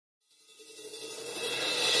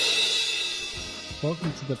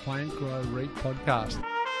Welcome to the Plant Grow REAP podcast.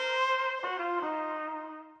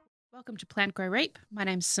 Welcome to Plant Grow REAP. My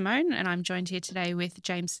name's Simone and I'm joined here today with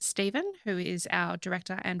James Stephen, who is our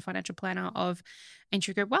Director and Financial Planner of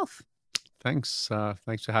Aintree Group Wealth. Thanks.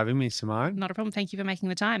 Thanks for having me, Simone. Not a problem. Thank you for making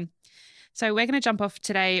the time. So we're going to jump off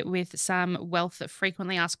today with some wealth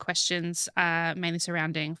frequently asked questions, mainly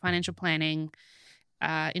surrounding financial planning,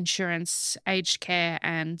 insurance, aged care,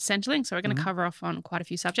 and Centrelink. So we're going to cover off on quite a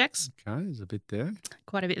few subjects. Okay, there's a bit there.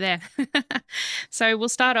 Quite a bit there. So we'll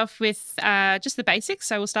start off with just the basics.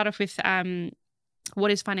 So we'll start off with what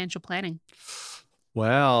is financial planning?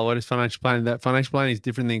 Well, what is financial planning? That financial planning is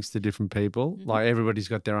different things to different people. Like everybody's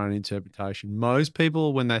got their own interpretation. Most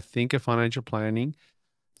people, when they think of financial planning,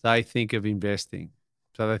 they think of investing.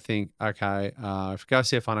 So they think, okay, if I go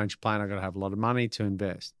see a financial planner, I've got to have a lot of money to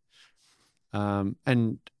invest.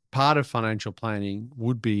 And part of financial planning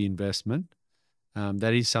would be investment.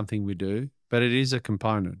 That is something we do, but it is a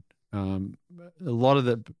component.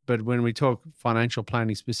 But when we talk financial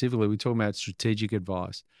planning specifically, we talk about strategic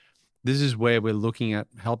advice. This is where we're looking at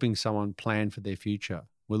helping someone plan for their future.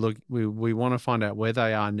 We want to find out where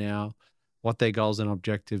they are now, what their goals and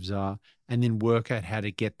objectives are, and then work out how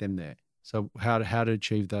to get them there. So how to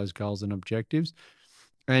achieve those goals and objectives.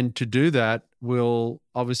 And to do that, we'll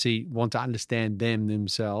obviously want to understand them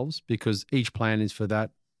themselves, because each plan is for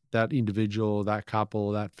that individual, that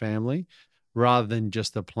couple, that family, rather than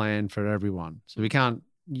just a plan for everyone. So we can't,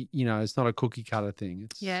 it's not a cookie cutter thing.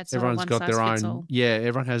 It's everyone's got their own. Yeah,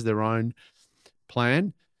 everyone has their own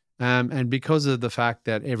plan. And because of the fact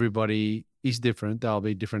that everybody is different, there'll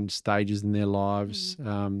be different stages in their lives.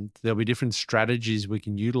 There'll be different strategies we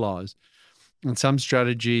can utilize. And some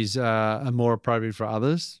strategies are more appropriate for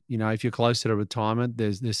others. If you're closer to retirement,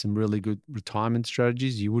 there's some really good retirement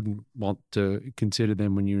strategies. You wouldn't want to consider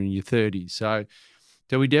them when you're in your 30s. So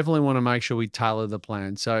we definitely want to make sure we tailor the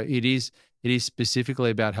plan. So it is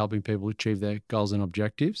specifically about helping people achieve their goals and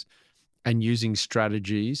objectives, and using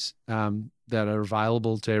strategies that are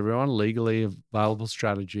available to everyone, legally available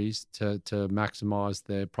strategies to maximize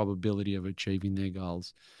their probability of achieving their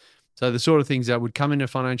goals. So the sort of things that would come into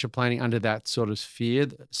financial planning under that sort of sphere,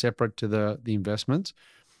 separate to the investments,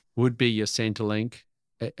 would be your Centrelink,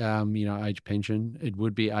 age pension. It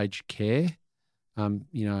would be aged care. Mum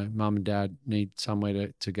and dad need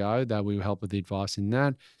somewhere to go. That will help with the advice in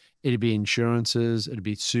that. It'd be insurances. It'd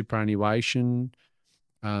be superannuation,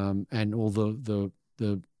 and all the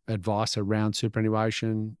advice around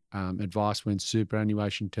superannuation, advice when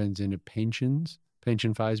superannuation turns into pension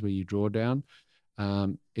phase where you draw down.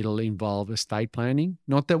 It'll involve estate planning.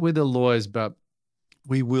 Not that we're the lawyers, but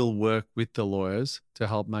we will work with the lawyers to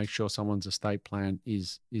help make sure someone's estate plan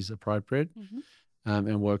is appropriate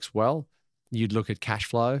and works well. You'd look at cash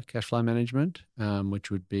flow management,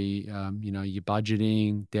 which would be, your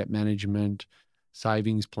budgeting, debt management,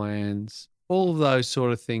 savings plans, all of those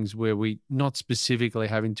sort of things where we not specifically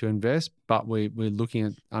having to invest, but we're looking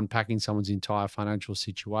at unpacking someone's entire financial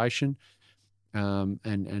situation.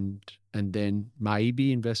 And then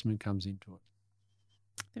maybe investment comes into it.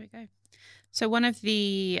 There we go. So one of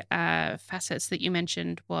the facets that you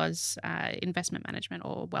mentioned was investment management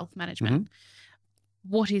or wealth management.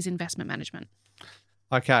 What is investment management?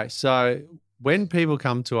 Okay, so when people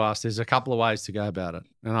come to us, there's a couple of ways to go about it.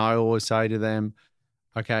 And I always say to them,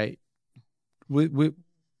 okay,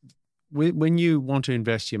 when you want to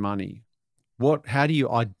invest your money, how do you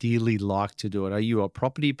ideally like to do it? Are you a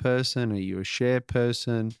property person? Are you a share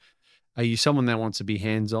person? Are you someone that wants to be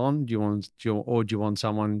hands-on? Do you want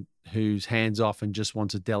someone who's hands-off and just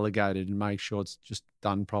wants it delegated and make sure it's just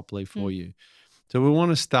done properly for you? So we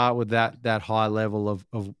want to start with that high level of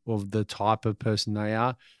the type of person they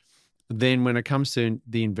are. Then when it comes to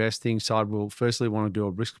the investing side, we'll firstly want to do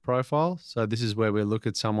a risk profile. So this is where we look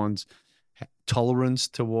at someone's tolerance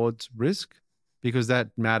towards risk, because that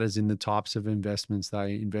matters in the types of investments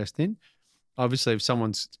they invest in. Obviously, if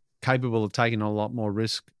someone's capable of taking a lot more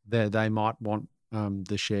risk, they might want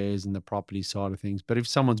the shares and the property side of things. But if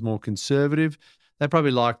someone's more conservative, they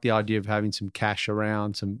probably like the idea of having some cash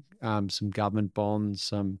around, some government bonds,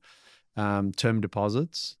 some term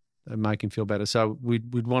deposits that make them feel better. So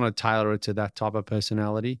we'd want to tailor it to that type of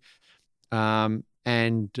personality. But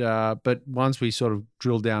once we sort of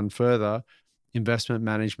drill down further, investment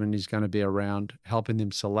management is going to be around helping them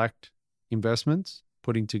select investments,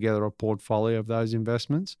 putting together a portfolio of those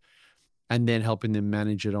investments, and then helping them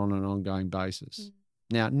manage it on an ongoing basis.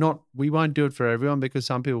 Now, we won't do it for everyone, because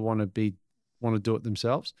some people want to do it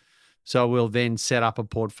themselves. So we'll then set up a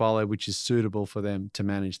portfolio which is suitable for them to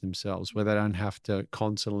manage themselves, where they don't have to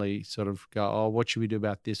constantly sort of go, oh, what should we do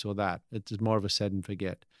about this or that? It's more of a set and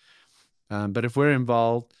forget. But if we're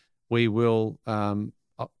involved, we will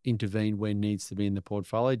intervene where needs to be in the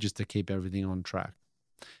portfolio just to keep everything on track.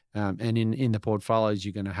 And in the portfolios,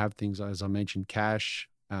 you're going to have things, as I mentioned, cash,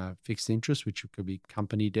 fixed interest, which could be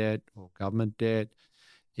company debt or government debt.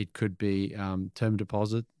 It could be term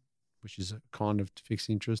deposit, which is a kind of fixed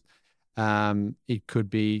interest. It could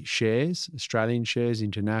be shares, Australian shares,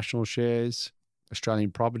 international shares,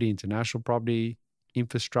 Australian property, international property,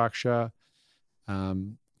 infrastructure,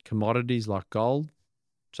 commodities like gold.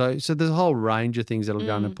 So there's a whole range of things that'll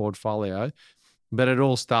go in a portfolio, but it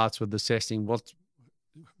all starts with assessing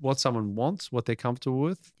what someone wants, what they're comfortable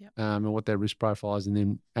with, and what their risk profile is, and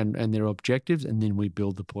then and their objectives, and then we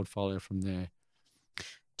build the portfolio from there.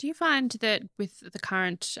 Do you find that with the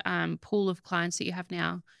current pool of clients that you have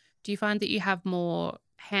now, do you find that you have more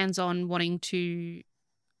hands-on wanting to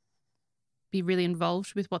be really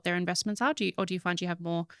involved with what their investments are? Or do you find you have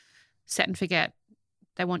more set and forget,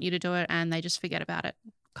 they want you to do it and they just forget about it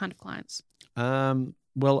kind of clients?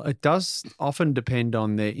 Well, it does often depend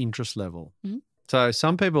on their interest level. Mm-hmm. So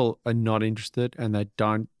some people are not interested and they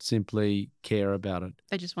don't simply care about it.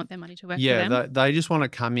 They just want their money to work for them. Yeah, they just want to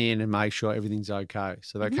come in and make sure everything's okay.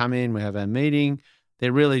 So they come in, we have our meeting. They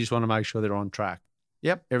really just want to make sure they're on track.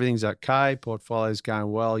 Yep, everything's okay. Portfolio's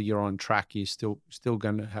going well. You're on track. You're still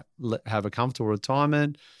going to have a comfortable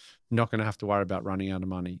retirement. Not going to have to worry about running out of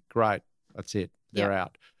money. Great, that's it. They're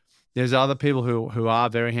out. There's other people who are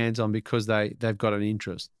very hands-on because they've got an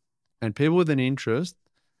interest, and people with an interest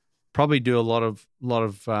probably do a lot of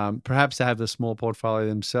perhaps they have a small portfolio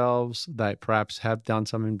themselves. They perhaps have done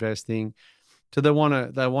some investing, so they want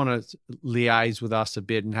to liaise with us a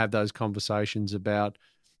bit and have those conversations about,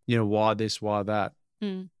 why this, why that.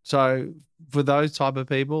 So for those type of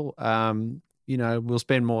people, we'll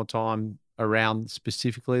spend more time around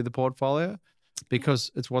specifically the portfolio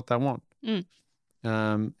because it's what they want.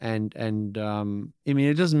 I mean,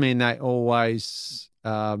 it doesn't mean they always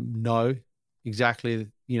know exactly,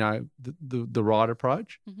 the right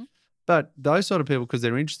approach. But those sort of people, because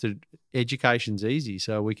they're interested, education's easy,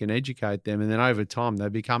 so we can educate them, and then over time they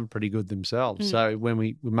become pretty good themselves. So when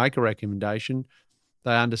we make a recommendation,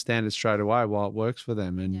 they understand it straight away why it works for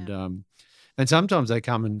them, and sometimes they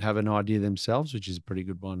come and have an idea themselves, which is a pretty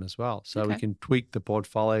good one as well. So we can tweak the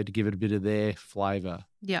portfolio to give it a bit of their flavour.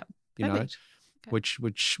 Yeah, which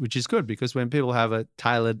is good, because when people have it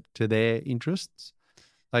tailored to their interests,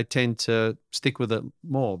 they tend to stick with it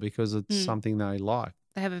more because it's something they like.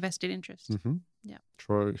 They have a vested interest. Yeah.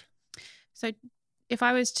 True. So if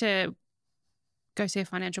I was to go see a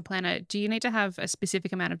financial planner, do you need to have a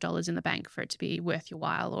specific amount of dollars in the bank for it to be worth your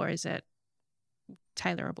while, or is it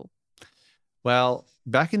tailorable? Well,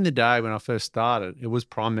 back in the day when I first started, it was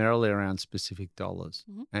primarily around specific dollars.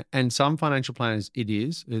 And some financial planners,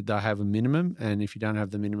 they have a minimum, and if you don't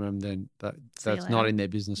have the minimum, then that's not in their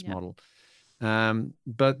business model.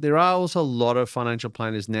 But there are also a lot of financial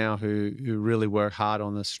planners now who really work hard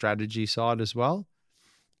on the strategy side as well.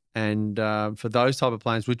 And for those type of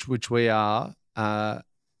plans, which we are,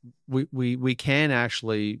 we can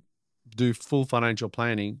actually do full financial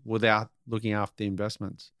planning without looking after the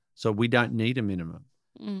investments. So we don't need a minimum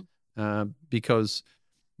because,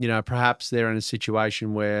 perhaps they're in a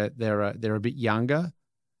situation where they're a bit younger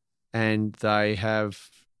and they have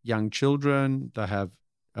young children, they have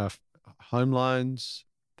home loans,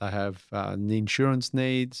 they have the insurance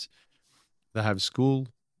needs, they have school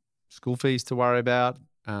fees to worry about.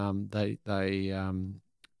 They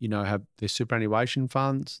have their superannuation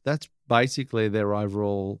funds. That's basically their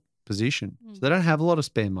overall position. So they don't have a lot of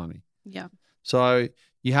spare money. Yeah. So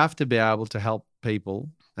you have to be able to help people,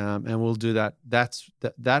 and we'll do that.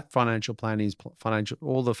 That financial planning is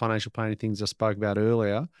all the financial planning things I spoke about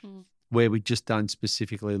earlier, where we just don't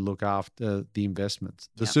specifically look after the investments.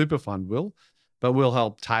 The super fund will, but we'll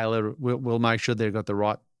help tailor. We'll make sure they've got the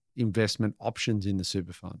right investment options in the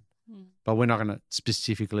super fund, but we're not going to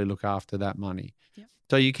specifically look after that money. Yep.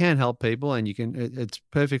 So you can help people, and it's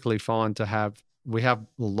perfectly fine to have. We have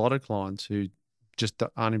a lot of clients who just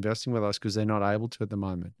aren't investing with us because they're not able to at the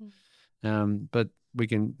moment. But we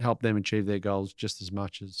can help them achieve their goals just as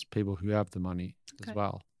much as people who have the money as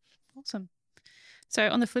well. Awesome. So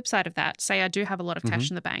on the flip side of that, say I do have a lot of cash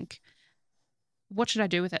in the bank, what should I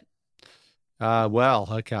do with it? Well,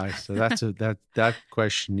 okay. So that's that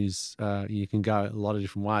question is you can go a lot of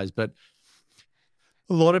different ways, but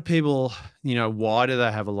a lot of people, why do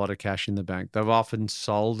they have a lot of cash in the bank? They've often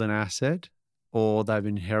sold an asset, or they've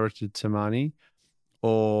inherited some money,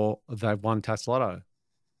 or they've won Taslotto.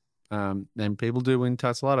 And people do win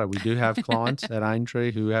Taslotto. We do have clients at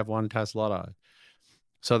Aintree who have won Taslotto.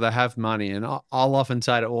 So they have money. And I'll often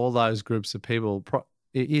say to all those groups of people,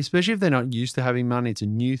 especially if they're not used to having money, it's a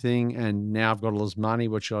new thing, and now I've got all this money,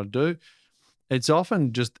 what should I do? It's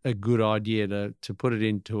often just a good idea to put it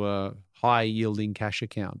into a high yielding cash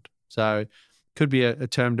account. So it could be a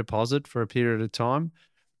term deposit for a period of time,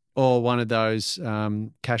 or one of those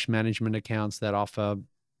cash management accounts that offer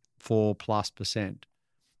 4+%.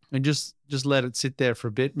 And just let it sit there for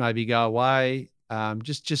a bit, maybe go away.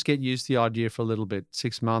 Just get used to the idea for a little bit,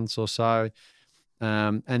 6 months or so.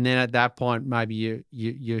 And then at that point, maybe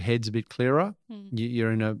your head's a bit clearer.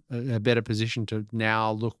 You're in a better position to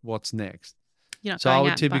now look what's next. So I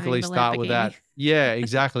would typically start with that. Yeah,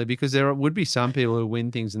 exactly. Because there would be some people who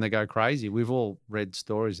win things and they go crazy. We've all read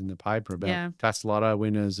stories in the paper about Fast Lotto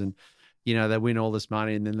winners, and they win all this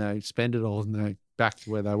money and then they spend it all and they're back to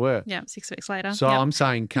where they were. Yeah, 6 weeks later. So I'm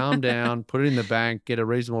saying calm down, put it in the bank, get a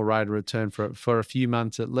reasonable rate of return for a few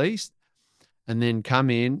months at least, and then come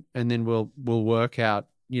in, and then we'll work out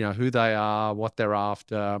who they are, what they're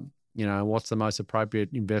after, what's the most appropriate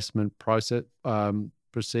investment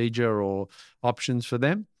procedure or options for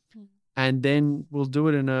them. And then we'll do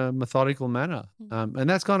it in a methodical manner. And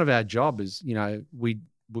that's kind of our job is,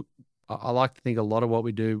 I like to think a lot of what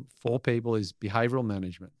we do for people is behavioral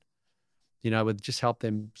management. With just help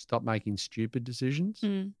them stop making stupid decisions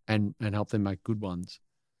and help them make good ones.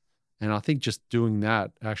 And I think just doing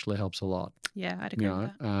that actually helps a lot. Yeah, I'd agree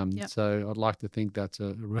with that. So I'd like to think that's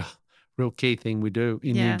a real key thing we do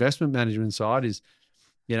in the investment management side is,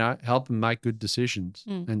 help them make good decisions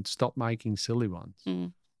and stop making silly ones.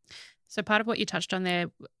 So part of what you touched on there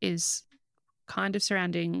is kind of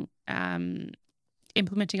surrounding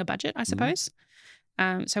implementing a budget, I suppose.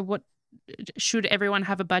 So what should everyone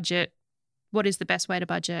have a budget? What is the best way to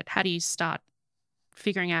budget? How do you start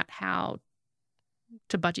figuring out how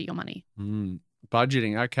to budget your money?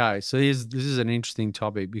 Budgeting. Okay. So this is an interesting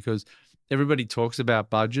topic because everybody talks about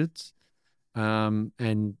budgets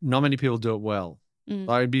and not many people do it well.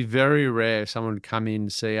 It'd be very rare someone would come in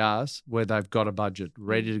and see us where they've got a budget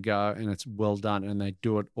ready to go and it's well done and they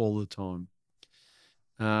do it all the time.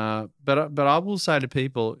 But I will say to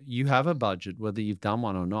people, you have a budget whether you've done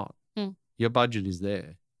one or not. Your budget is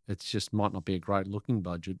there. It just might not be a great looking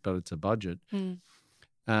budget, but it's a budget.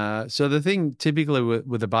 So the thing typically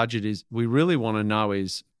with a budget is we really want to know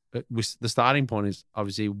is the starting point is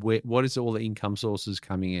obviously what is all the income sources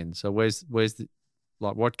coming in. So where's the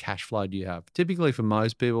what cash flow do you have? Typically for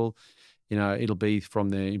most people, it'll be from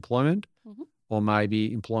their employment or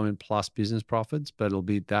maybe employment plus business profits, but it'll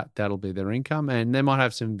be that'll be their income, and they might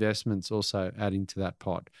have some investments also adding to that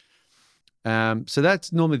pot. So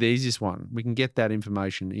that's normally the easiest one. We can get that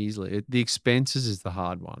information easily. The expenses is the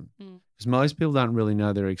hard one because most people don't really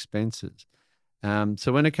know their expenses.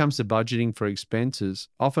 So when it comes to budgeting for expenses,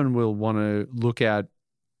 often we'll want to look at,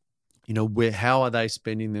 how are they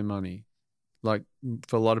spending their money? Like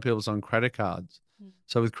for a lot of people, it's on credit cards.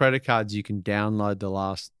 So with credit cards, you can download the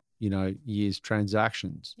last, year's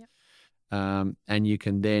transactions, and you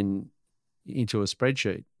can then into a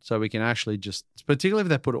spreadsheet. So we can actually just, particularly if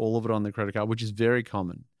they put all of it on the credit card, which is very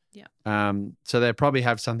common. So they probably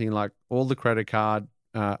have something like all on the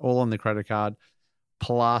credit card,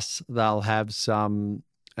 plus they'll have some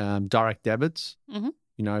direct debits,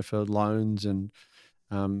 for loans and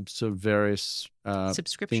sort of various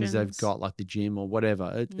things they've got like the gym or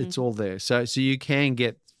whatever. It's all there. So you can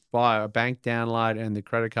get via a bank download and the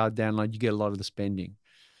credit card download, you get a lot of the spending.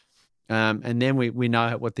 And then we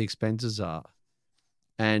know what the expenses are.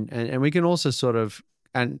 And we can also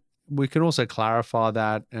we can also clarify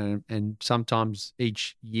that, and sometimes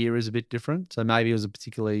each year is a bit different. So maybe it was a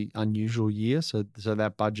particularly unusual year, so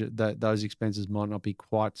that budget, those expenses might not be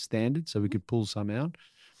quite standard, so we could pull some out.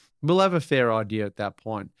 We'll have a fair idea at that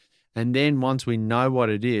point. And then once we know what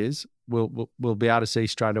it is, we'll be able to see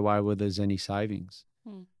straight away whether there's any savings.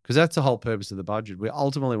 Because that's the whole purpose of the budget. We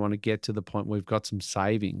ultimately want to get to the point where we've got some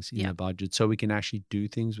savings in the budget so we can actually do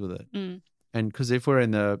things with it. And because if we're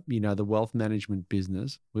in the wealth management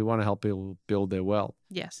business, we want to help people build their wealth.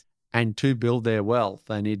 Yes. And to build their wealth,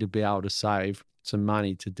 they need to be able to save some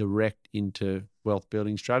money to direct into wealth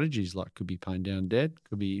building strategies, like could be paying down debt,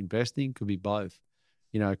 could be investing, could be both,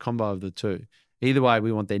 a combo of the two. Either way,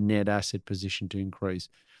 we want their net asset position to increase.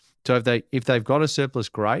 So if they've got a surplus,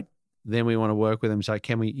 great. Then we want to work with them and say,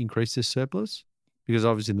 can we increase this surplus? Because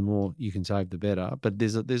obviously the more you can save, the better. But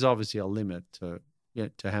there's obviously a limit to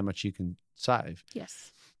how much you can save.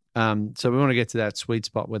 Yes. So we want to get to that sweet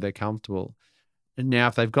spot where they're comfortable. And now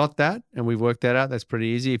if they've got that and we've worked that out, that's pretty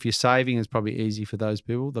easy. If you're saving, it's probably easy for those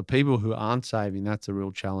people. The people who aren't saving, that's a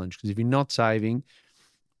real challenge. Because if you're not saving,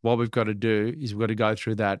 what we've got to do is we've got to go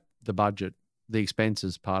through the budget, the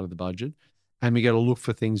expenses part of the budget, and we got to look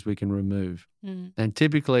for things we can remove. And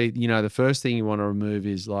typically, the first thing you want to remove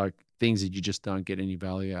is like things that you just don't get any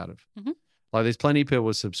value out of. Like there's plenty of people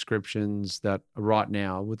with subscriptions that right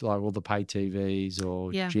now with like all the pay TVs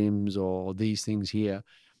or gyms or these things here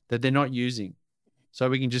that they're not using. So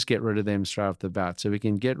we can just get rid of them straight off the bat. So we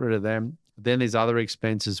can get rid of them. Then there's other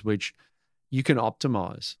expenses which you can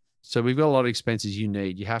optimize. So we've got a lot of expenses you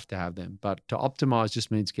need. You have to have them. But to optimize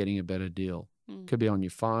just means getting a better deal. Could be on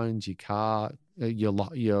your phones, your car,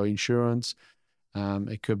 your insurance.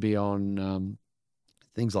 It could be on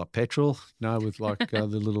things like petrol, with like the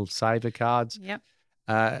little saver cards.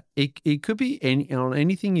 It could be on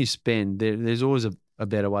anything you spend. There's always a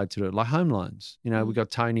better way to do it, like home loans. We've got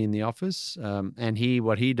Tony in the office, and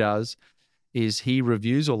what he does is he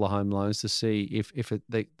reviews all the home loans to see if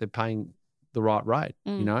they're paying the right rate.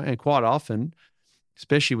 And quite often,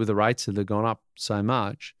 especially with the rates that have gone up so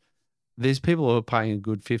much, there's people who are paying a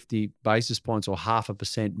good 50 basis points or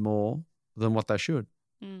 0.5% more than what they should.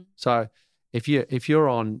 So if you're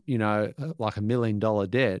on, like $1 million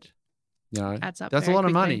debt, adds up that's a lot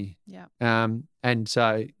of quickly. money. And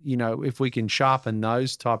so, if we can sharpen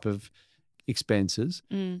those type of expenses,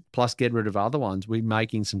 plus get rid of other ones, we're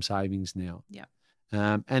making some savings now.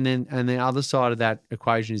 And then the other side of that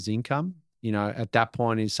equation is income. At that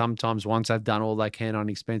point is sometimes once they've done all they can on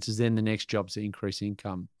expenses, then the next job's to increase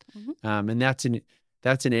income. And that's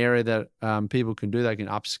an area that people can do. They can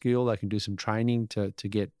upskill. They can do some training to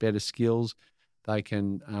get better skills. They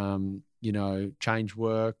can, change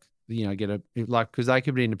work, because they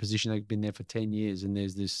could be in a position they've been there for 10 years and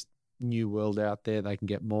there's this new world out there. They can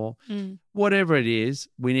get more. Whatever it is,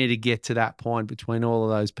 we need to get to that point between all of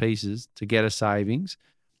those pieces to get a savings.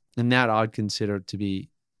 And that I'd consider it to be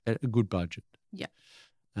a good budget.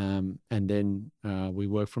 And then we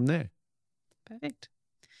work from there. Perfect.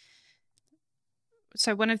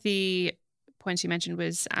 So one of the points you mentioned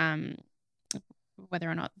was whether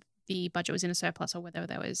or not the budget was in a surplus or whether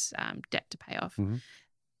there was debt to pay off.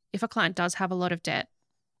 If a client does have a lot of debt,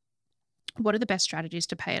 what are the best strategies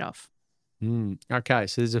to pay it off? Okay,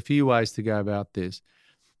 so there's a few ways to go about this.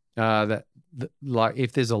 Like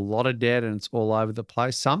if there's a lot of debt and it's all over the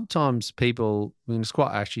place, sometimes people, it's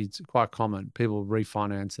quite common, people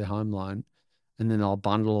refinance their home loan and then they'll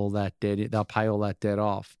bundle all that debt, they'll pay all that debt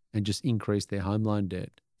off and just increase their home loan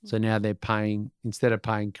debt. So now they're paying, instead of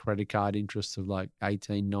paying credit card interest of like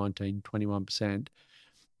 18, 19, 21%,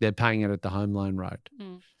 they're paying it at the home loan rate.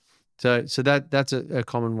 So that's a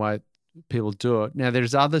common way people do it. Now,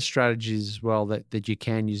 there's other strategies as well that you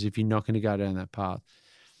can use if you're not going to go down that path.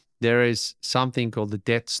 There is something called the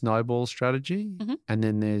debt snowball strategy, and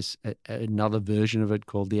then there's another version of it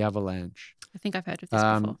called the avalanche. I think I've heard of this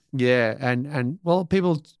before. Yeah, and well,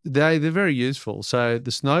 people, they're very useful. So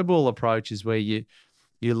the snowball approach is where you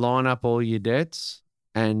line up all your debts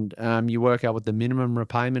and you work out what the minimum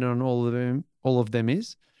repayment on all of them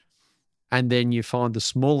is, and then you find the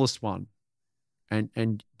smallest one.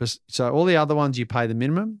 And so all the other ones you pay the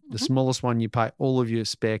minimum, the smallest one you pay all of your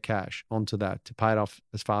spare cash onto that to pay it off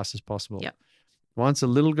as fast as possible. Once the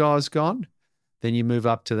little guy's gone, then you move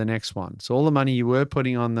up to the next one. So all the money you were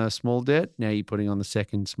putting on the small debt, now you're putting on the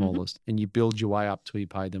second smallest, and you build your way up till you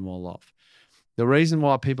pay them all off. The reason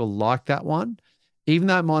why people like that one, even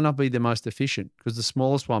though it might not be the most efficient, because the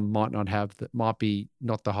smallest one might be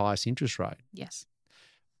not the highest interest rate. Yes.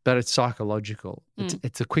 But it's psychological.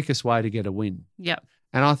 It's the quickest way to get a win. Yep.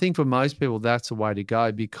 And I think for most people, that's the way to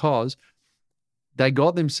go because they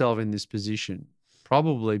got themselves in this position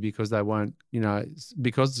probably because they weren't,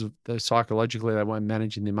 because psychologically they weren't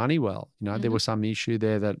managing their money well. There was some issue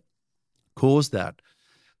there that caused that.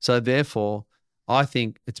 So therefore, I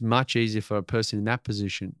think it's much easier for a person in that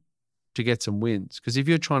position to get some wins because if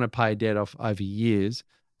you're trying to pay debt off over years,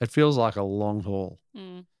 it feels like a long haul.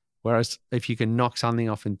 Whereas if you can knock something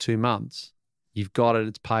off in 2 months, you've got it,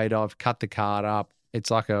 it's paid off, cut the card up.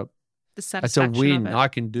 It's like it's a win. I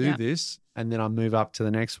can do this, and then I move up to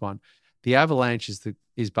the next one. The avalanche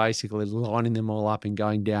is basically lining them all up and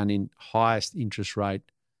going down in highest interest rate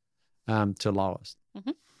to lowest,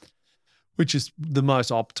 which is the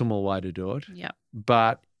most optimal way to do it. Yeah.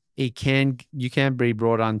 But you can be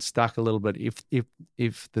brought unstuck a little bit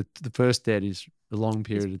if the first debt is a long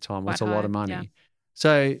period of time. That's a lot of money. Yeah.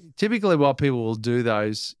 So typically what people will do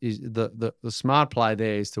those is the smart play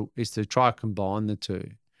there is to try to combine the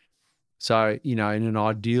two. So, in an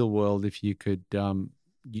ideal world, if you could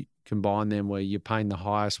you combine them where you're paying the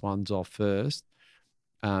highest ones off first,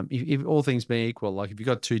 if all things being equal, like if you've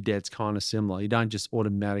got two debts kind of similar, you don't just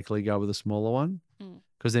automatically go with a smaller one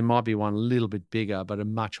because there might be one a little bit bigger but a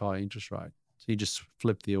much higher interest rate. So you just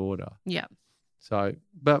flip the order. Yeah. So,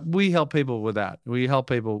 but we help people with that. We help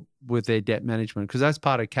people with their debt management because that's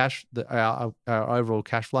part of our overall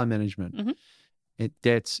cash flow management. Mm-hmm.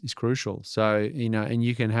 Debts is crucial. So, and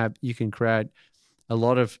you can create a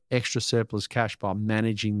lot of extra surplus cash by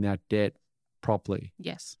managing that debt properly.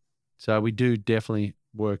 Yes. So we do definitely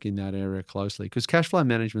work in that area closely because cash flow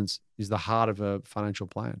management is the heart of a financial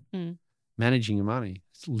plan. Managing your money.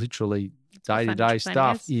 It's literally day-to-day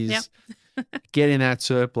stuff is getting that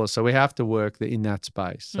surplus. So we have to work in that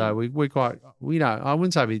space. So we don't, I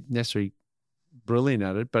wouldn't say we're necessarily brilliant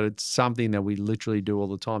at it, but it's something that we literally do all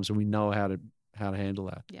the time. So we know how to handle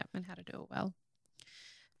that. Yeah, and how to do it well.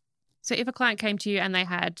 So if a client came to you and they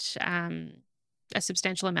had a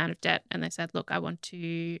substantial amount of debt and they said, look, I want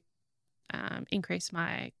to increase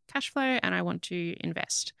my cash flow and I want to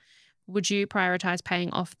invest, would you prioritize paying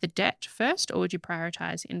off the debt first or would you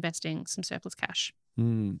prioritize investing some surplus cash?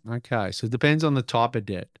 Okay. So it depends on the type of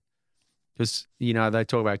debt because, they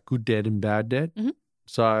talk about good debt and bad debt. Mm-hmm.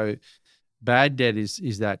 So bad debt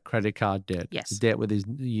is that credit card debt. Yes. The debt where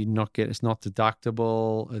it's not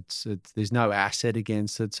deductible. It's there's no asset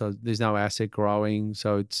against it. So there's no asset growing.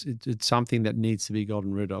 So it's something that needs to be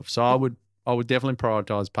gotten rid of. So I would definitely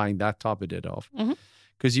prioritize paying that type of debt off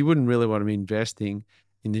because you wouldn't really want to be investing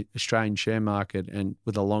in the Australian share market and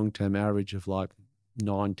with a long-term average of like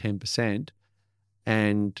 9-10%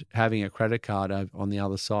 and having a credit card on the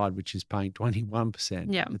other side, which is paying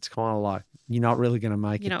 21%. Yeah. It's kind of like you're not really going to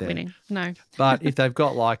make it there. You're not winning. No. But if they've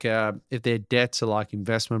got if their debts are like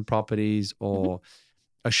investment properties or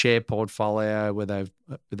a share portfolio where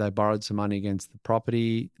they borrowed some money against the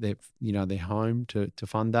property, their home to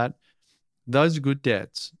fund that, those are good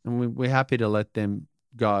debts, and we're happy to let them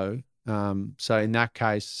go. So in that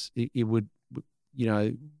case, it would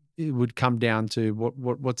come down to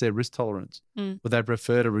what's their risk tolerance. Would they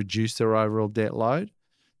prefer to reduce their overall debt load?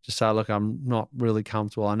 Just say, look, I'm not really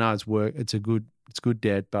comfortable. I know it's good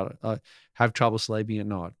debt, but I have trouble sleeping at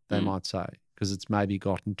night. They might say because it's maybe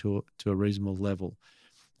gotten to a reasonable level.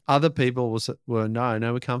 Other people were no,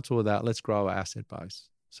 we're comfortable with that. Let's grow our asset base.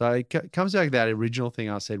 So it comes back to that original thing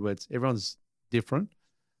I said, where everyone's different.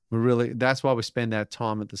 That's why we spend that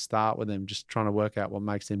time at the start with them, just trying to work out what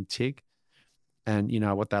makes them tick, and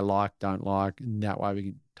what they like, don't like, and that way we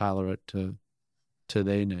can tailor it to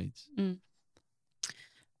their needs.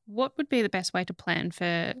 What would be the best way to plan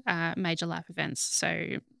for major life events?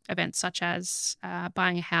 So events such as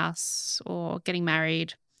buying a house or getting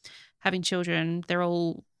married, having children, they're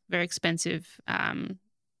all very expensive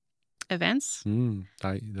events. They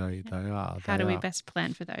are. How do we best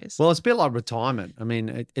plan for those? Well, it's a bit like retirement. I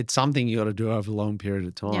mean, it's something you got to do over a long period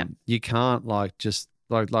of time. Yeah. You can't just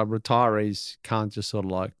like retirees can't just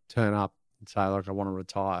sort of turn up and say, I want to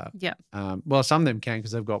retire. Yeah. Well, some of them can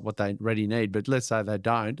because they've got what they already need, but let's say they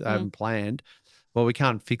don't, they haven't planned. Well, we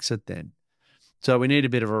can't fix it then. So we need a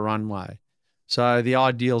bit of a runway. So the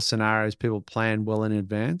ideal scenario is people plan well in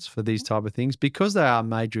advance for these type of things because they are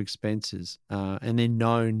major expenses and they're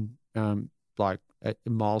known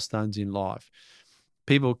milestones in life.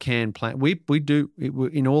 People can plan. We do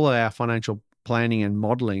in all of our financial planning and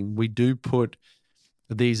modeling. We do put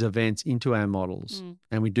these events into our models,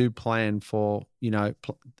 and we do plan for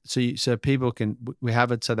so people can. We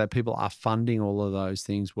have it so that people are funding all of those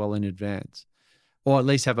things well in advance, or at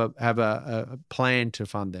least have a plan to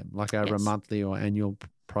fund them, like over a monthly or annual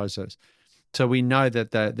process. So we know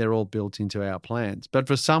that they're all built into our plans. But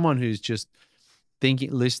for someone who's just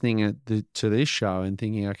listening to this show and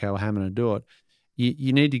thinking, okay, well, how am I going to do it?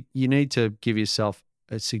 You need to give yourself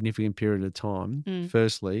a significant period of time,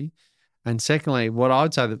 firstly. And secondly, what I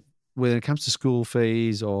would say that when it comes to school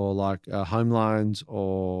fees or home loans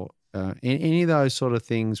or any of those sort of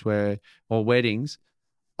things or weddings,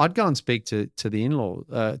 I'd go and speak to the in-law,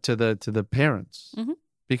 to the parents,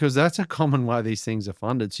 because that's a common way these things are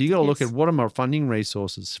funded. So you got to look at what are my funding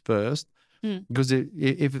resources first, because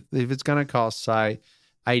if it's going to cost, say,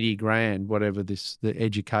 80 grand, whatever the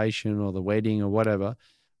education or the wedding or whatever,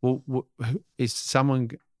 well, is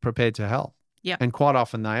someone prepared to help? Yeah, and quite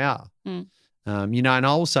often they are. And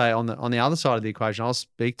I will say on the other side of the equation, I'll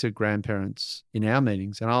speak to grandparents in our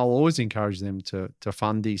meetings, and I'll always encourage them to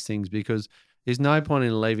fund these things because there's no point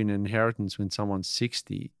in leaving an inheritance when someone's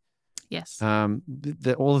 60. Yes.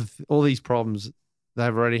 All these problems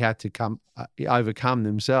they've already had to overcome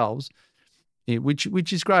themselves,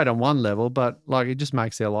 which is great on one level, but it just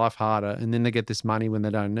makes their life harder, and then they get this money when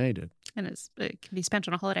they don't need it. And it can be spent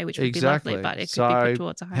on a holiday, which would be lovely, but it could be put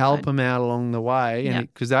towards a home help loan. them out along the way,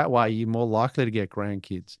 and because that way you're more likely to get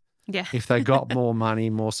grandkids. Yeah. If they got more money,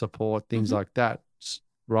 more support, things like that,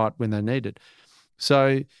 right when they need it.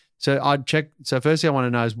 So So I'd check. So firstly, I want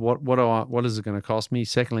to know is what is it going to cost me?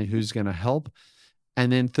 Secondly, who's going to help?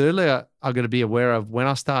 And then thirdly, I've got to be aware of when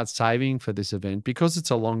I start saving for this event, because it's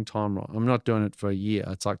a long time. I'm not doing it for a year.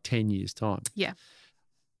 It's like 10 years time. Yeah.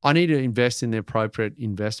 I need to invest in the appropriate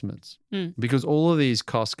investments because all of these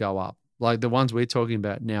costs go up. Like the ones we're talking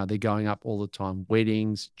about now, they're going up all the time.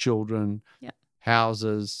 Weddings, children,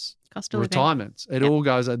 houses, cost of living, retirements. It all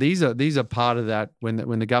goes. These are part of that when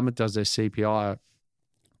the government does their CPI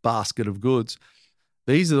basket of goods.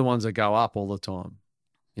 These are the ones that go up all the time.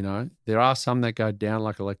 You know, there are some that go down,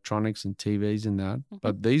 like electronics and TVs and that,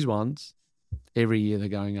 but these ones, every year they're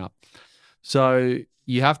going up. So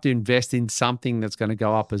you have to invest in something that's going to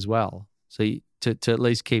go up as well. So to at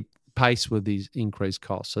least keep pace with these increased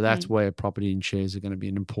costs. So that's where property and shares are going to be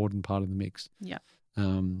an important part of the mix. Yeah.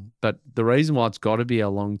 But the reason why it's got to be a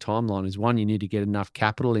long timeline is, one, you need to get enough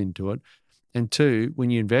capital into it. And two, when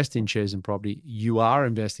you invest in shares and property, you are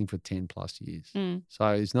investing for 10 plus years.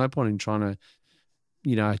 So there's no point in trying to,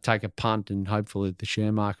 take a punt and hopefully the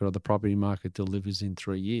share market or the property market delivers in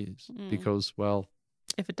 3 years because, well,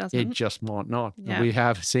 if it doesn't, it just might not. Yeah. We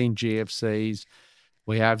have seen GFCs,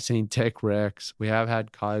 we have seen tech wrecks, we have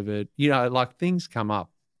had COVID, like things come up,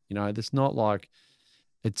 it's not like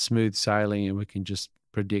it's smooth sailing and we can just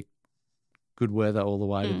predict good weather all the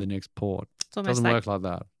way to the next port. It doesn't work like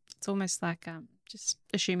that. It's almost like just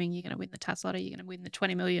assuming you're going to win the TAS lotto, you're going to win the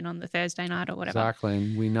 20 million on the Thursday night or whatever. Exactly,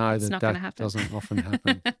 and we know that doesn't often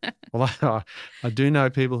happen. Well, I do know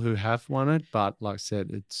people who have won it, but like I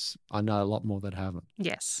said, I know a lot more that haven't.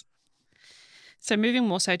 Yes. So moving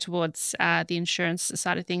more so towards the insurance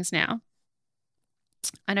side of things now,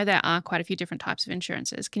 I know there are quite a few different types of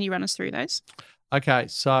insurances. Can you run us through those? Okay,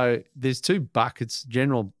 so there's two buckets,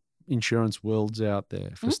 general insurance worlds out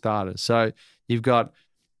there for starters. So you've got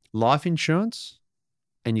life insurance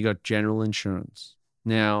and you got general insurance.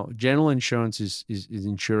 Now, general insurance is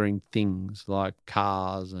insuring things like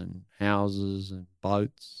cars and houses and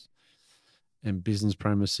boats and business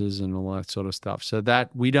premises and all that sort of stuff. So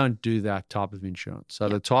that we don't do that type of insurance. So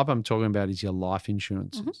the type I'm talking about is your life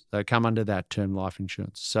insurances. They come under that term, life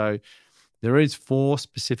insurance. So there is 4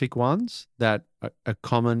 specific ones that are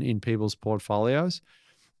common in people's portfolios.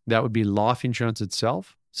 That would be life insurance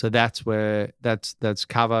itself. So that's where that's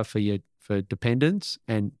cover for dependents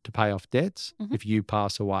and to pay off debts if you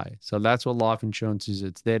pass away. So that's what life insurance is.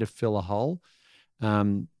 It's there to fill a hole,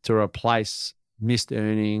 to replace missed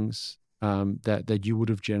earnings that you would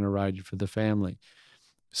have generated for the family.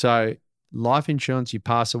 So life insurance, you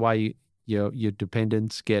pass away, your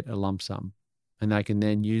dependents get a lump sum, and they can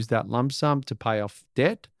then use that lump sum to pay off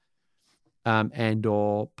debt, and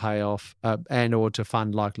or to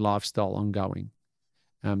fund like lifestyle ongoing.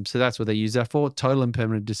 So that's what they use that for. Total and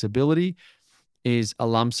permanent disability is a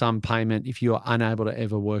lump sum payment if you are unable to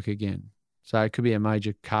ever work again. So it could be a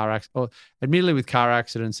major car accident, or admittedly with car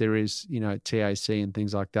accidents, there is, TAC and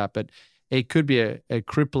things like that, but it could be a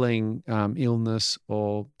crippling illness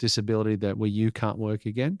or disability where you can't work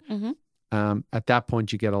again. At that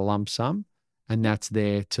point, you get a lump sum, and that's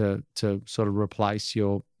there to sort of replace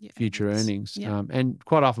your future earnings. And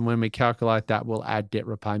quite often when we calculate that, we'll add debt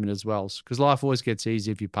repayment as well, because life always gets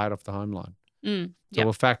easier if you paid off the home loan. So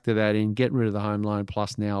we'll factor that in, get rid of the home loan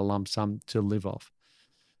plus now a lump sum to live off.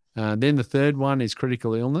 Then the third one is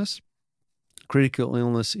critical illness. Critical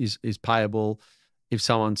illness is payable if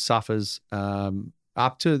someone suffers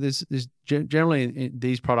up to this. Generally,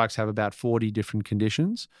 these products have about 40 different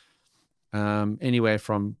conditions. Anywhere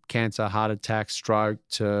from cancer, heart attack, stroke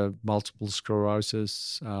to multiple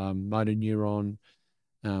sclerosis, motor neuron,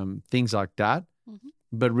 things like that.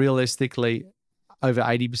 But realistically, over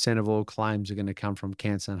 80% of all claims are going to come from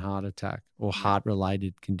cancer and heart attack or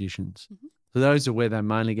heart-related conditions. So those are where they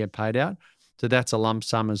mainly get paid out. So that's a lump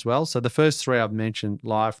sum as well. So the first 3 I've mentioned,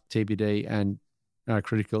 life, TBD, and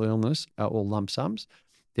critical illness, are all lump sums.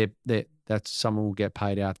 That's someone will get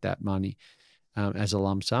paid out that money as a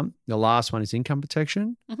lump sum. The last one is income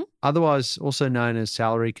protection, otherwise also known as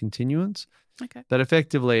salary continuance. Okay. But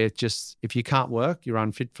effectively, it's just if you can't work, you're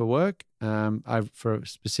unfit for work for a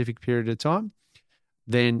specific period of time,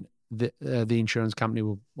 then the insurance company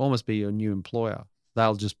will almost be your new employer.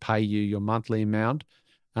 They'll just pay you your monthly amount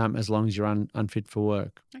as long as you're unfit for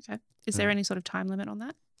work. Okay. Is there any sort of time limit on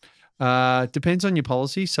that? Depends on your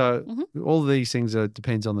policy. So all of these things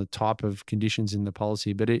depends on the type of conditions in the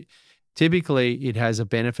policy, but typically it has a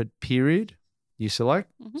benefit period you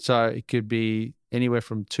select. So it could be anywhere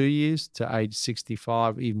from 2 years to age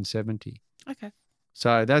 65, even 70. Okay.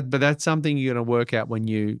 So that's something you're going to work out when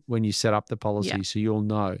you set up the policy, so you'll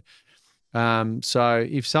know. So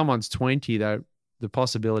if someone's 20, the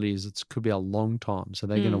possibility is it could be a long time. So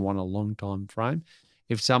they're going to want a long time frame.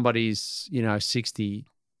 If somebody's, 62,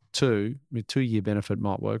 a 2-year benefit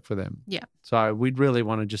might work for them. Yeah. So we'd really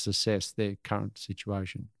want to just assess their current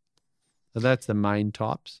situation. So that's the main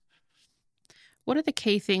types. What are the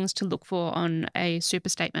key things to look for on a super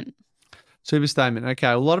statement? Super statement.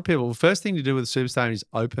 Okay. A lot of people, the first thing to do with a super statement is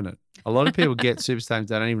open it. A lot of people get super statements,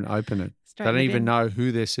 they don't even open it. They don't even know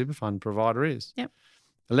who their super fund provider is. Yep.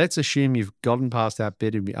 Let's assume you've gotten past that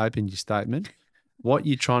bit and you opened your statement. What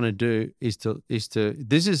you're trying to do is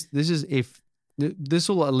this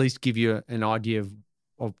will at least give you an idea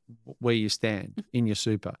of where you stand in your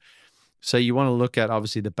super. So you want to look at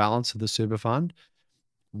obviously the balance of the super fund,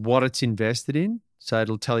 what it's invested in. So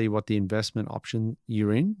it'll tell you what the investment option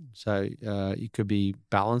you're in. So it could be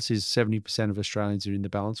balance is 70% of Australians are in the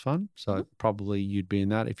balance fund. So probably you'd be in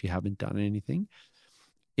that if you haven't done anything.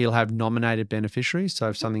 It'll have nominated beneficiaries. So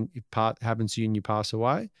if something happens to you and you pass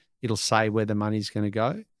away, it'll say where the money's going to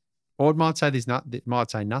go. Or it might say it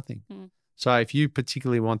might say nothing. So if you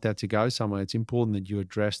particularly want that to go somewhere, it's important that you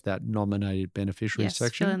address that nominated beneficiary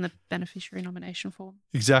section. Fill in the beneficiary nomination form.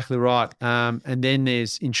 Exactly right. And then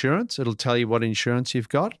there's insurance. It'll tell you what insurance you've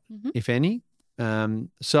got, if any.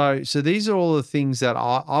 So these are all the things that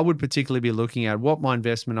I would particularly be looking at, what my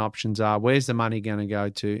investment options are, where's the money going to go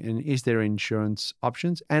to, and is there insurance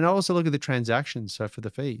options? And I also look at the transactions, so for the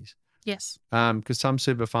fees. Yes. Because some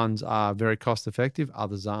super funds are very cost effective,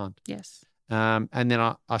 others aren't. Yes. And then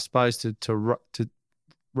I suppose to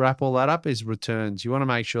wrap all that up is returns. You want to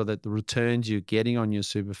make sure that the returns you're getting on your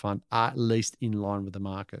super fund are at least in line with the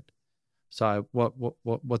market. So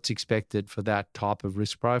what's expected for that type of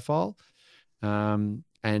risk profile? And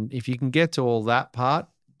if you can get to all that part,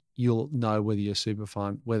 you'll know whether your super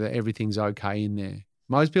fund, whether everything's okay in there.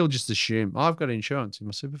 Most people just assume, I've got insurance in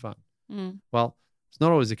my super fund. Well, it's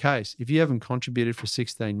not always the case. If you haven't contributed for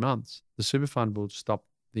 16 months, the super fund will stop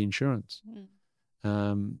the insurance.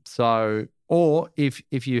 Or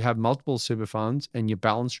if you have multiple super funds and your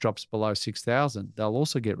balance drops below 6,000, they'll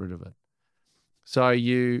also get rid of it. So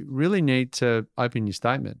you really need to open your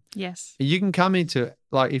statement. Yes. You can come into,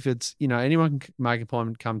 like, if it's, anyone can make an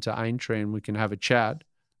appointment, come to Aintree and we can have a chat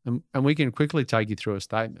and we can quickly take you through a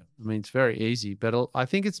statement. I mean, it's very easy, but I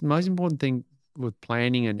think it's the most important thing with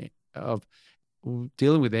planning and of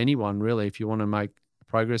dealing with anyone really, if you want to make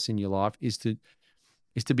progress in your life, is to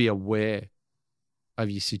be aware of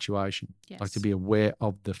your situation, like to be aware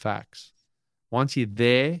of the facts. Once you're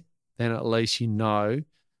there, then at least you know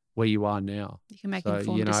where you are now. You can make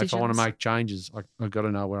informed decisions. If I want to make changes, I've got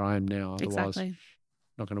to know where I am now. Otherwise, it's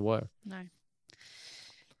not going to work. No.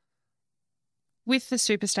 With the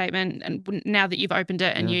super statement, and now that you've opened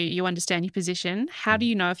it and you understand your position, how do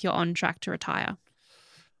you know if you're on track to retire?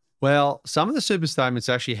 Well, some of the super statements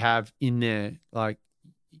actually have in there, like,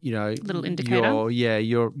 little indicator.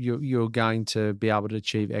 You're going to be able to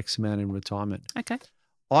achieve X amount in retirement. Okay.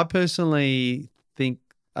 I personally think,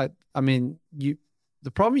 the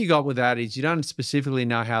problem you got with that is you don't specifically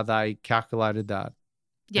know how they calculated that.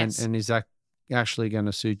 Yes. And is that actually going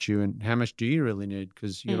to suit you, and how much do you really need?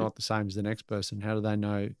 Because you're not the same as the next person. How do they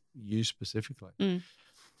know you specifically?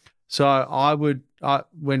 So I would,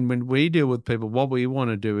 when we deal with people, what we want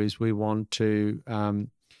to do is we want to,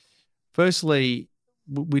 firstly,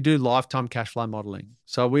 we do lifetime cash flow modeling.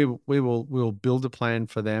 So we'll build a plan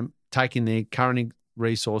for them, taking their current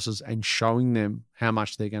resources and showing them how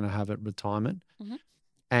much they're going to have at retirement,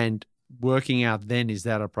 and working out then, is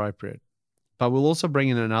that appropriate? But we'll also bring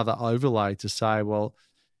in another overlay to say, well,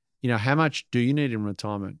 how much do you need in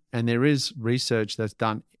retirement? And there is research that's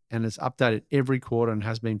done and it's updated every quarter and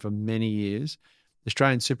has been for many years. The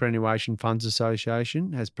Australian Superannuation Funds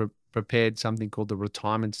Association has prepared something called the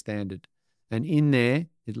Retirement Standard. And in there,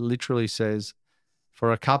 it literally says,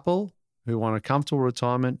 for a couple who want a comfortable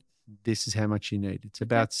retirement, this is how much you need. It's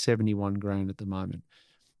about 71 grand at the moment.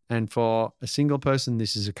 And for a single person,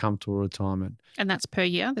 this is a comfortable retirement. And that's per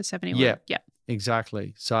year, the 71? Yeah,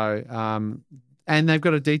 exactly. So, and they've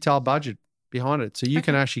got a detailed budget behind it. So you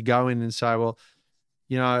can actually go in and say, well,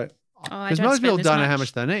 because most people don't know how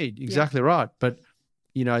much they need. Exactly right. But,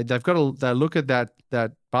 they've got they look at that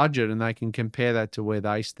budget and they can compare that to where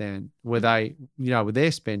they stand, where they, with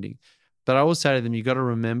their spending. But I always say to them, you've got to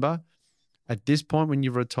remember, at this point when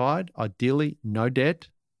you've retired, ideally no debt,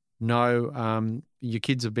 your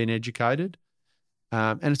kids have been educated,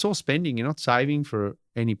 and it's all spending. You're not saving for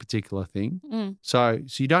any particular thing. So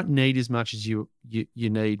you don't need as much as you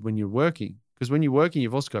need when you're working, because when you're working,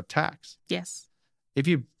 you've also got tax. Yes. If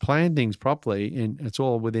you plan things properly and it's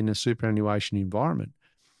all within a superannuation environment,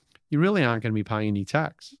 you really aren't going to be paying any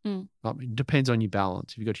tax. Mm. I mean, it depends on your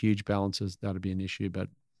balance. If you've got huge balances, that'll be an issue. But,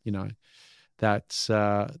 that's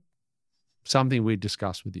something we'd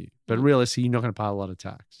discuss with you. But realistically, you're not going to pay a lot of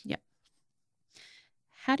tax. Yeah.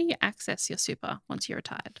 How do you access your super once you're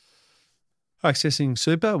retired? Accessing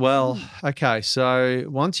super? Well, okay. So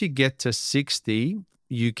once you get to 60,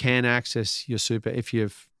 you can access your super if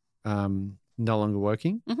you're no longer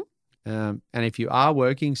working. And if you are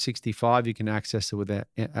working, 65, you can access it without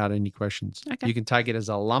any questions. Okay. You can take it as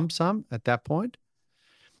a lump sum at that point,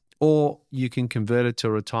 or you can convert it to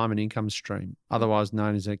a retirement income stream, otherwise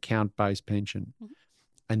known as an account-based pension.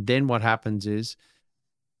 And then what happens is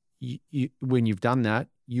when you've done that,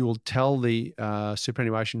 you will tell the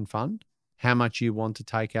superannuation fund how much you want to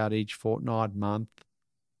take out each fortnight, month,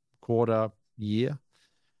 quarter, year,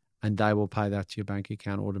 and they will pay that to your bank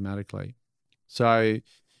account automatically. So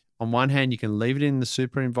on one hand, you can leave it in the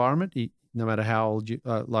super environment, no matter how old you,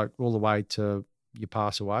 like all the way to you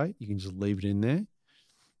pass away, you can just leave it in there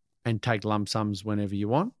and take lump sums whenever you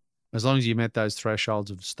want, as long as you met those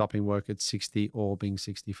thresholds of stopping work at 60 or being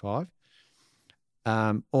 65.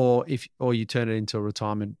 Or you turn it into a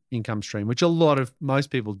retirement income stream, which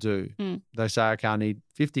most people do. They say, okay, I need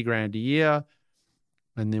 50 grand a year,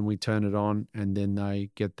 and then we turn it on, and then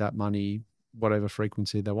they get that money, whatever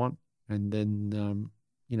frequency they want. And then,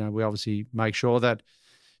 we obviously make sure that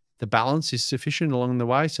the balance is sufficient along the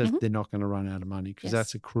way, so they're not going to run out of money, because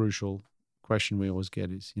that's a crucial question we always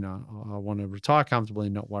get is, I want to retire comfortably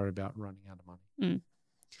and not worry about running out of money.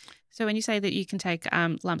 So when you say that you can take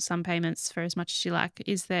lump sum payments for as much as you like,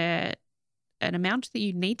 is there an amount that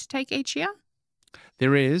you need to take each year?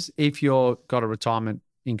 There is, if you've got a retirement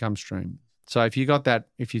income stream. So if you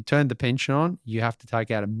turned the pension on, you have to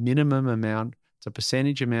take out a minimum amount. It's a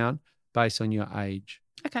percentage amount based on your age.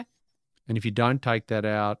 Okay. And if you don't take that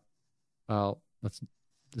out, well, it's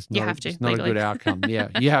not a good outcome. Yeah,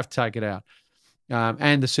 you have to take it out.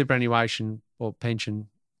 And the superannuation or pension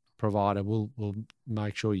provider will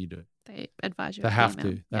make sure you do. They advise you. They have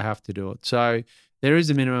to do it. So there is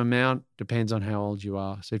a minimum amount, depends on how old you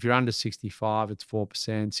are. So if you're under 65, it's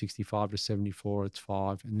 4%, 65 to 74, it's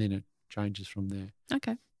 5%, and then it changes from there.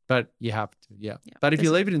 Okay. But you have to, yeah. But if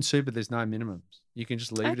you leave it in super, there's no minimums. You can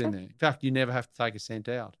just leave it in there. In fact, you never have to take a cent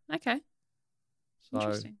out. Okay. So,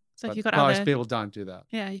 interesting. So if you've got most people don't do that.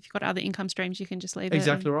 Yeah, if you've got other income streams, you can just leave it.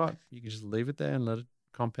 Exactly right. You can just leave it there and let it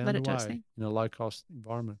compound away in a low-cost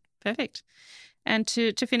environment. Perfect. And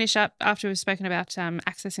to finish up, after we've spoken about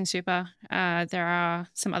accessing super, there are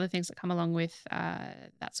some other things that come along with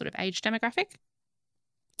that sort of age demographic.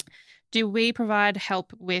 Do we provide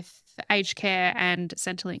help with aged care and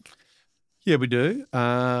Centrelink? Yeah, we do.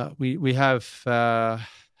 We have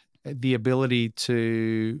the ability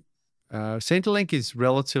to Centrelink is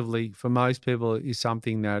relatively, for most people, is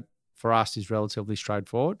something that for us is relatively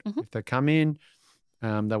straightforward. If they come in,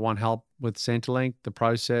 they want help with Centrelink, the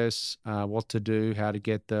process, what to do, how to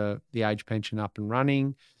get the age pension up and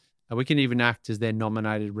running. We can even act as their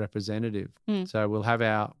nominated representative. So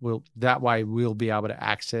that way we'll be able to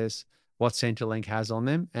access what Centrelink has on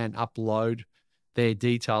them and upload their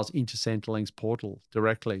details into Centrelink's portal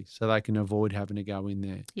directly, so they can avoid having to go in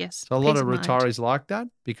there. Yes. So a lot of retirees like that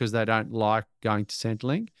because they don't like going to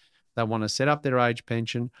Centrelink. They want to set up their age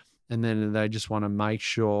pension, and then they just want to make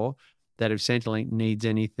sure that if Centrelink needs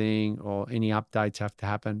anything or any updates have to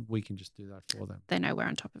happen, we can just do that for them. They know we're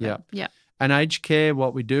on top of it. Yeah. And aged care,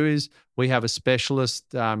 what we do is we have a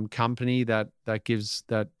specialist company that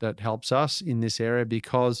helps us in this area,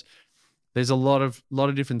 because there's a lot of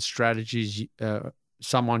different strategies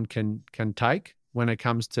someone can take when it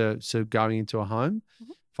comes to going into a home,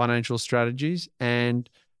 financial strategies, and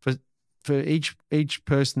for each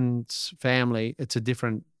person's family, it's a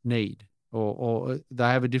different need, or they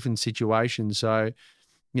have a different situation. So,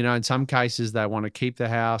 in some cases they want to keep the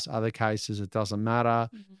house, other cases it doesn't matter.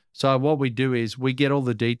 So what we do is we get all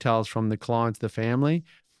the details from the clients, the family,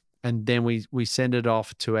 and then we send it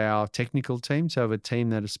off to our technical team. So we have a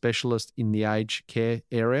team that is specialist in the aged care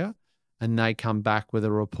area, and they come back with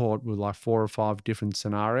a report with like 4 or 5 different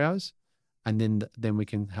scenarios, and then we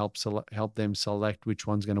can help them select which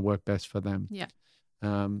one's going to work best for them. Yeah.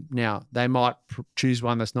 Now they might choose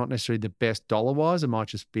one that's not necessarily the best dollar-wise. It might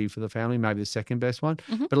just be for the family, maybe the second best one.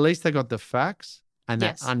 But at least they got the facts and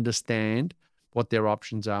they understand what their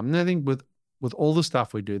options are. And I think with all the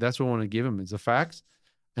stuff we do, that's what we want to give them, is the facts,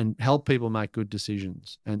 and help people make good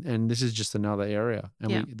decisions. And this is just another area.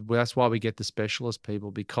 And that's why we get the specialist people,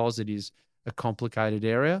 because it is a complicated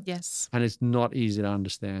area. Yes. And it's not easy to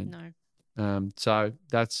understand. No. So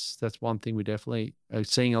that's one thing we definitely are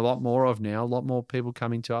seeing a lot more of now, a lot more people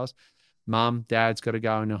coming to us. Mum, Dad's got to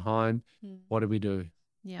go in a home. What do we do?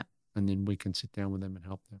 Yeah. And then we can sit down with them and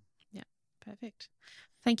help them. Yeah, perfect.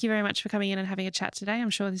 Thank you very much for coming in and having a chat today.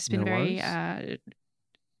 I'm sure this has been very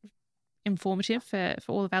informative for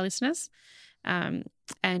all of our listeners. And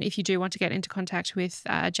if you do want to get into contact with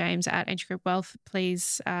James at Aintree Group Wealth,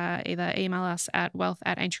 please either email us at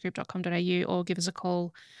wealth@aintreegroup.com.au or give us a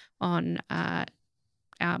call on our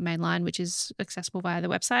main line, which is accessible via the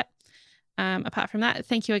website. Apart from that,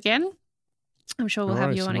 thank you again. I'm sure we'll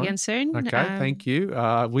have you on again soon. Okay, thank you.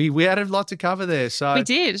 We had a lot to cover there. So we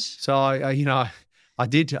did. So I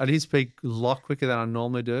did speak a lot quicker than I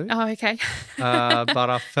normally do. Oh, okay. But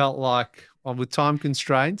I felt like with time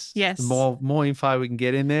constraints, yes, the more info we can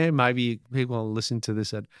get in there, maybe people will listen to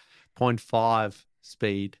this at 0.5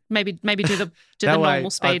 speed. Maybe do the normal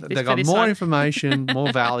speed. They got more information,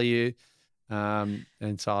 more value, and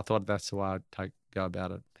so I thought that's the way I'd go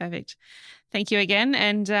about it. Perfect. Thank you again.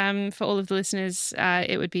 And for all of the listeners,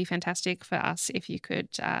 it would be fantastic for us if you could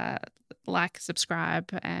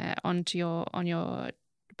subscribe on your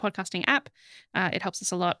podcasting app. It helps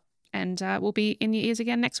us a lot. And we'll be in your ears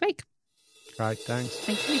again next week. Great. Thanks.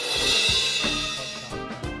 Thank you.